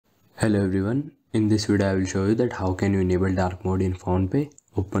Hello everyone, in this video I will show you that how can you enable dark mode in PhonePe.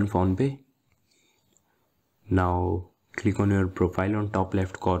 Open PhonePe. Now click on your profile on top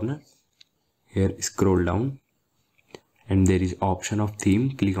left corner. Here scroll down and there is option of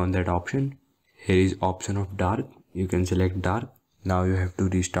theme. Click on that option. Here is option of dark. You can select dark. Now you have to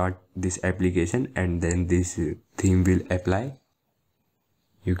restart this application and then this theme will apply.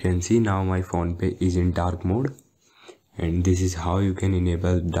 You can see now my PhonePe is in dark mode. And this is how you can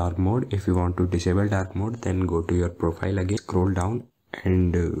enable dark mode. If you want to disable dark mode, then go to your profile again, scroll down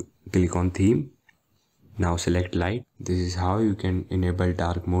and click on theme. Now select light. This is how you can enable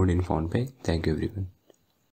dark mode in PhonePe. Thank you everyone.